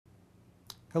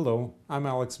Hello, I'm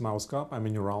Alex Mauskop. I'm a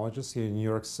neurologist here in New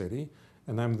York City,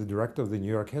 and I'm the director of the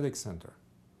New York Headache Center.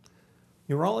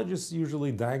 Neurologists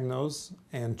usually diagnose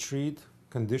and treat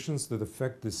conditions that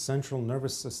affect the central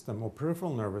nervous system or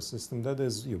peripheral nervous system, that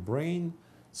is your brain,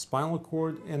 spinal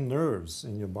cord, and nerves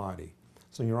in your body.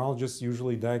 So neurologists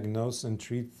usually diagnose and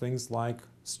treat things like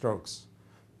strokes,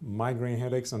 migraine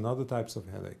headaches, and other types of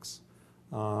headaches.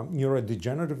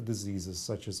 Neurodegenerative diseases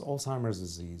such as Alzheimer's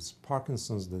disease,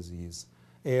 Parkinson's disease,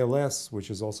 ALS, which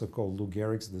is also called Lou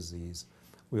Gehrig's disease.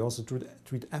 We also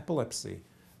treat epilepsy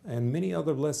and many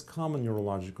other less common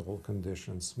neurological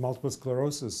conditions. Multiple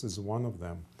sclerosis is one of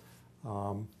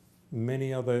them.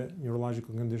 Many other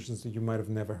neurological conditions that you might have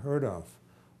never heard of,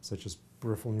 such as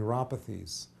peripheral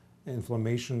neuropathies,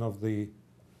 inflammation of the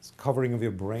covering of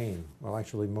your brain. Well,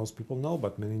 actually, most people know,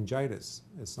 but meningitis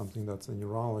is something that's a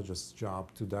neurologist's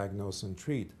job to diagnose and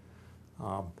treat.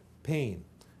 Pain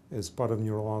is part of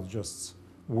neurologists'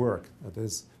 work. That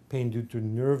is, pain due to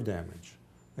nerve damage.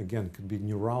 Again, it could be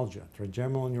neuralgia,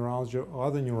 trigeminal neuralgia, or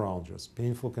other neuralgias,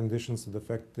 painful conditions that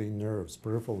affect the nerves,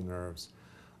 peripheral nerves.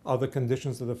 Other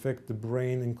conditions that affect the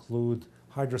brain include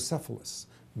hydrocephalus,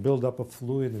 buildup of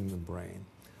fluid in the brain,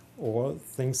 or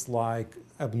things like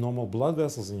abnormal blood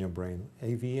vessels in your brain,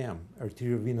 AVM,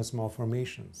 arteriovenous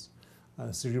malformations,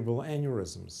 cerebral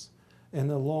aneurysms,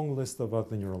 and a long list of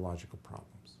other neurological problems.